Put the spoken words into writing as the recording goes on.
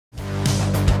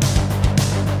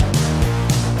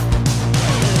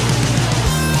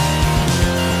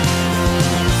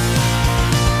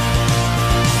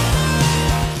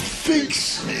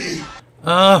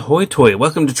Hoi toy,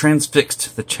 welcome to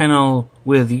Transfixed, the channel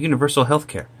with universal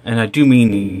healthcare. And I do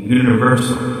mean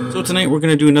universal. So tonight we're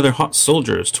going to do another Hot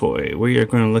Soldiers toy. We are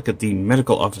going to look at the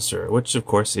medical officer, which of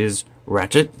course is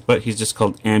Ratchet, but he's just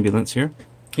called Ambulance here.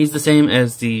 He's the same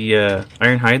as the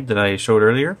Ironhide that I showed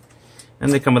earlier,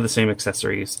 and they come with the same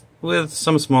accessories, with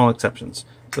some small exceptions.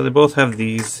 So they both have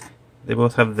these, they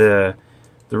both have the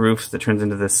roof that turns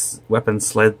into this weapon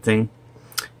sled thing,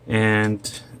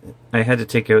 and I had to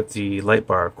take out the light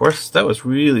bar, of course. That was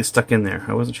really stuck in there.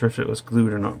 I wasn't sure if it was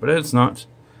glued or not, but it's not.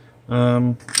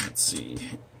 Let's see.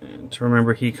 And to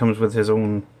remember, he comes with his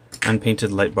own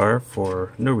unpainted light bar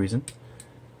for no reason.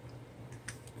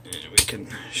 And we can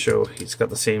show he's got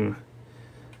the same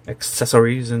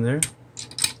accessories in there.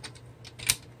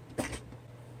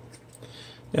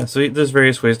 Yeah, so there's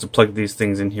various ways to plug these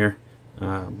things in here.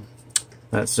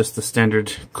 That's just the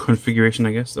standard configuration,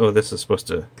 I guess. Oh, this is supposed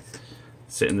to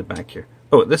sit in the back here.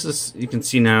 Oh, this is, you can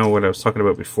see now what I was talking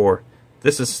about before.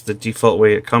 This is the default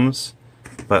way it comes,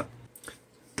 but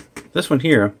this one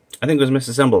here I think was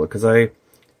misassembled because I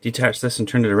detached this and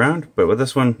turned it around, but with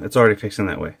this one it's already facing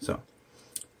that way, so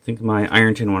I think my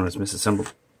Ironton one was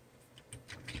misassembled.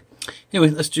 Anyway,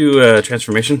 let's do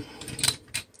transformation.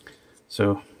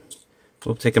 So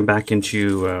we'll take him back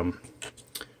into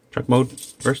truck mode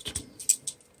first.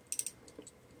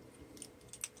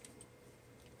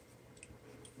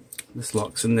 This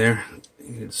locks in there.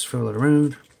 You can just swivel it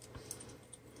around.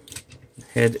 The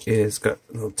head is got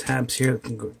little tabs here that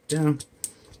can go down.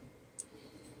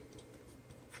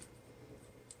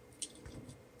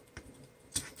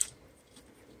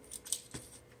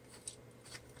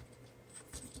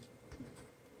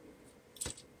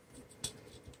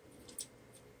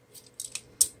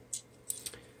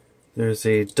 There's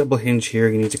a double hinge here.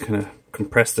 You need to kind of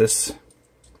compress this.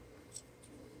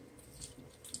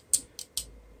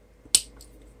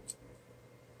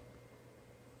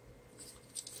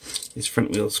 These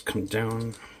front wheels come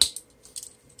down.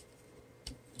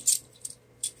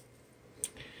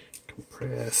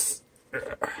 Compress.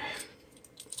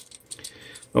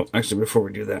 Oh, actually, before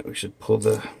we do that, we should pull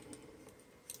the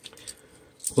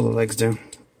legs down.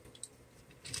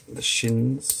 The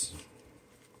shins.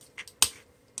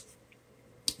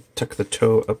 Tuck the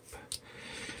toe up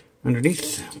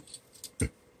underneath.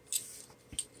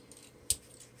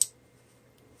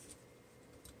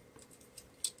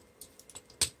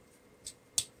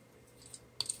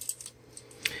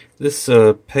 This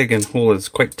peg and hole is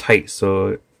quite tight,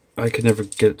 so I could never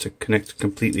get it to connect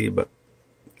completely, but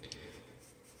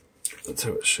that's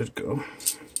how it should go.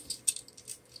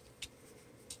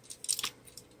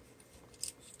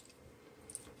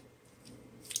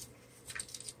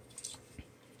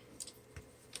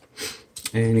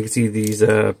 And you can see these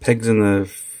pegs in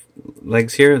the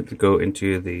legs here that go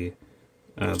into the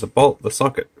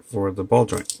socket for the ball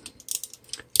joint,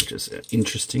 which is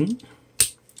interesting.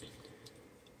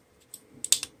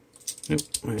 Nope,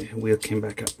 my wheel came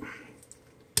back up.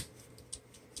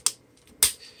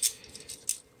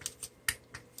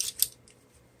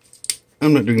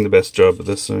 I'm not doing the best job of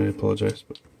this, so I apologize.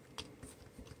 But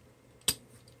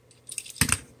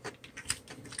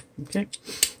okay,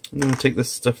 I'm going to take this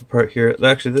stuff apart here.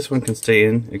 Actually, this one can stay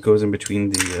in. It goes in between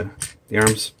the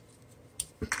arms.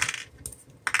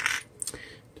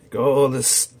 Take all this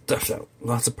stuff out.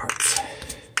 Lots of parts.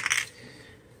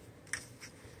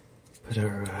 Put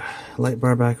our light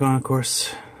bar back on, of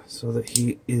course, so that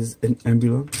he is an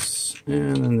ambulance.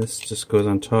 And then this just goes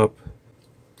on top.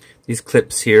 These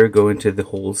clips here go into the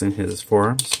holes in his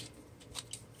forearms.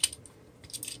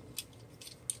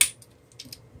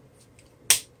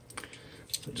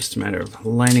 So just a matter of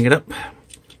lining it up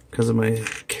because of my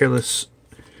careless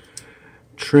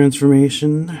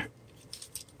transformation.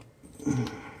 There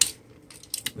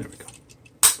we go.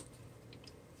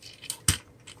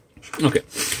 Okay.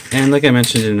 And like I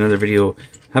mentioned in another video,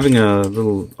 having a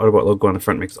little Autobot logo on the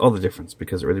front makes all the difference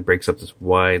because it really breaks up this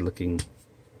wide-looking,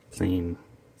 plain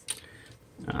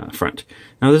front.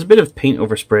 Now there's a bit of paint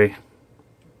overspray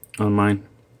on mine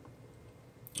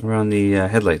around the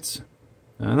headlights.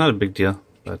 Not a big deal,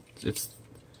 but it's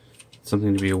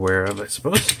something to be aware of, I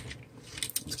suppose.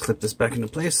 Let's clip this back into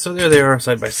place. So there they are,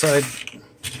 side by side.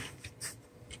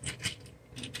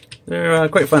 They're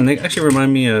quite fun. They actually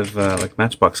remind me of like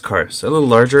Matchbox cars. A little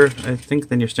larger, I think,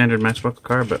 than your standard Matchbox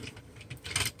car, but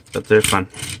they're fun.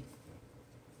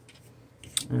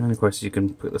 And of course, you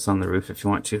can put this on the roof if you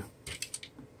want to.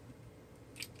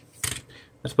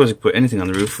 I suppose you can put anything on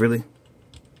the roof, really.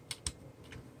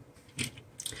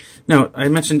 Now, I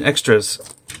mentioned extras.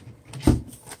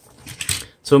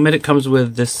 So Medic comes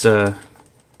with this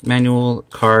manual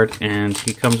card, and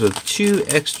he comes with 2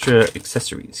 extra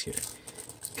accessories here.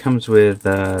 He comes with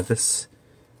this,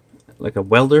 like a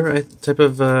welder type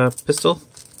of pistol,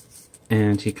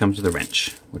 and he comes with a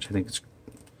wrench, which I think is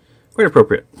quite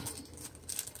appropriate.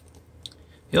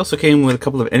 He also came with a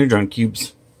couple of Energon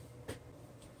cubes.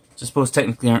 I suppose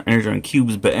technically aren't Energon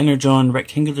cubes, but Energon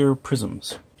rectangular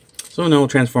prisms. So now we'll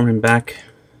transform him back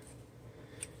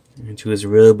into his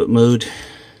robot mode.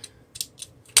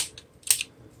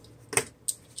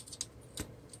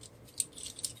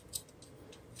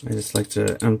 I just like to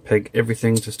unpeg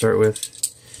everything to start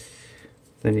with.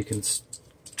 Then you can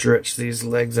stretch these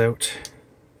legs out.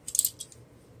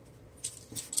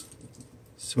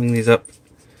 Swing these up.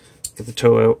 Get the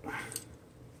toe out. I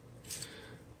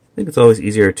think it's always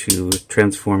easier to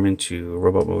transform into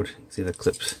robot mode. See the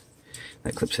clips?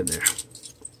 That clips in there.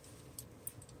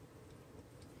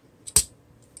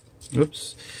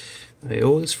 Oops. I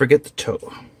always forget the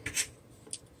toe. I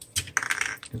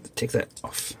have to take that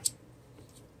off.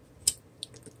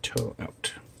 Get the toe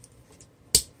out.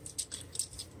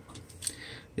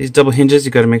 These double hinges,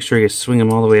 you got to make sure you swing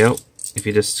them all the way out. If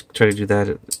you just try to do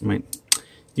that,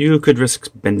 you could risk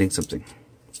bending something.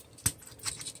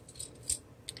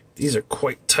 These are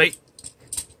quite tight.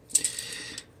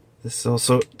 This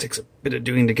also takes a bit of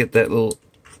doing to get that little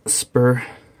spur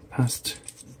past.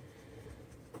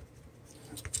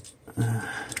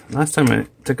 Last time I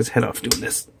took his head off doing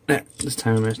this. This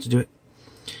time I managed to do it.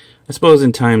 I suppose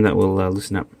in time that will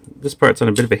loosen up. This part's on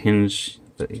a bit of a hinge,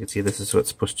 but you can see this is what it's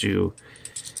supposed to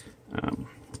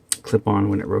clip on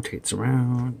when it rotates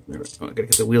around. There we go. I gotta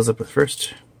get the wheels up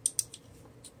first.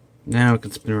 Now it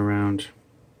can spin around.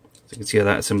 So you can see how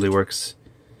that assembly works.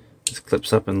 This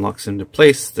clips up and locks into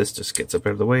place. This just gets up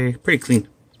out of the way. Pretty clean.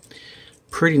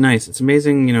 Pretty nice. It's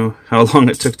amazing, you know, how long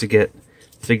it took to get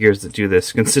figures that do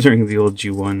this, considering the old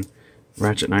G1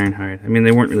 Ratchet and Ironhide. I mean,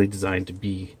 they weren't really designed to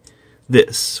be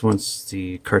this. Once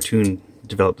the cartoon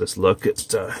developed this look, it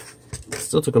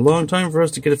still took a long time for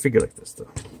us to get a figure like this, though.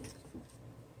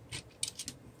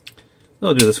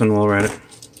 I'll do this one while we're at it.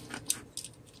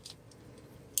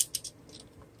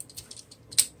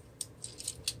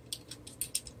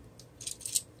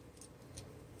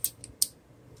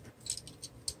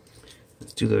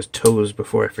 Let's do those toes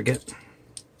before I forget.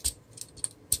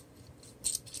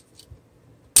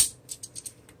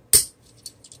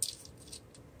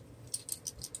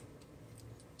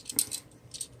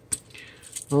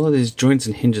 All of these joints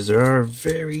and hinges are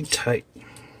very tight.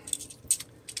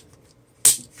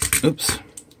 Oops.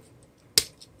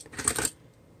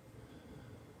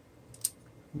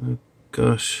 Oh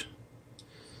gosh.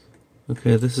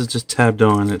 Okay, this is just tabbed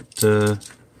on. It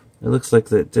looks like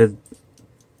that did.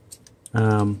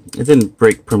 It didn't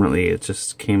break permanently. It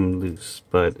just came loose.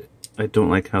 But I don't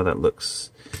like how that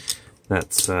looks.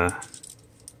 That's. I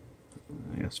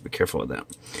have to be careful with that.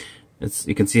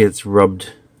 You can see it's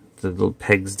rubbed the little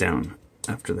pegs down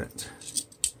after that.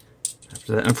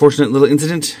 After that unfortunate little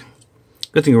incident.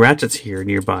 Good thing Ratchet's here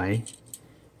nearby.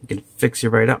 You can fix you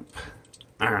right up.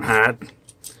 Ironhide.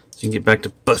 So you can get back to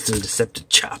busting Decepted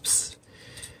chops.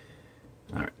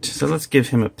 Alright, so let's give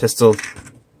him a pistol.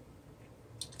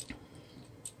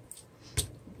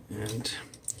 And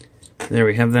there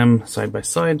we have them side by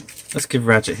side. Let's give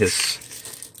Ratchet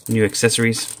his new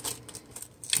accessories.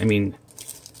 I mean,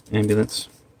 ambulance.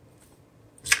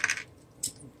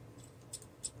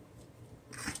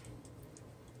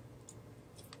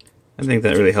 I think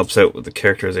that really helps out with the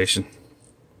characterization.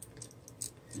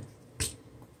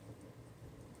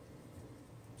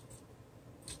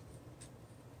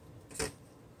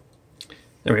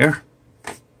 There we are.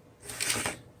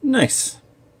 Nice.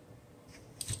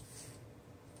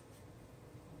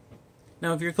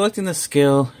 Now, if you're collecting this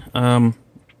scale,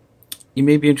 you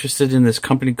may be interested in this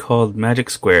company called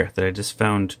Magic Square that I just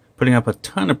found putting up a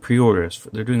ton of pre-orders.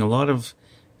 They're doing a lot of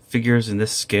figures in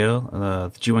this scale,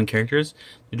 the G1 characters.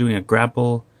 They're doing a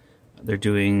grapple. They're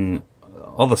doing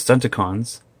all the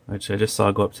Stunticons, which I just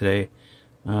saw go up today,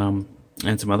 and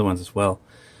some other ones as well.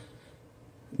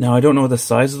 Now, I don't know the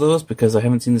size of those because I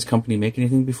haven't seen this company make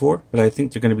anything before, but I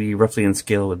think they're going to be roughly in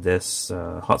scale with this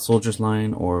Hot Soldiers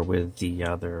line or with the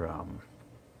other,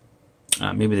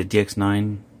 maybe the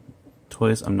DX9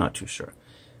 toys. I'm not too sure.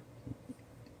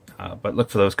 But look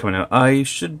for those coming out. I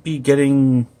should be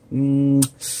getting...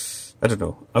 I don't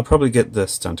know. I'll probably get the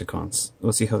Stunticons.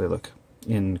 We'll see how they look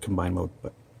in combined mode,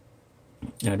 but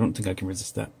yeah, I don't think I can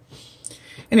resist that.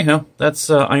 Anyhow, that's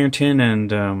Iron Tin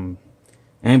and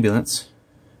Ambulance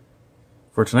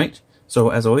for tonight. So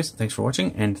as always, thanks for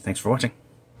watching, and thanks for watching.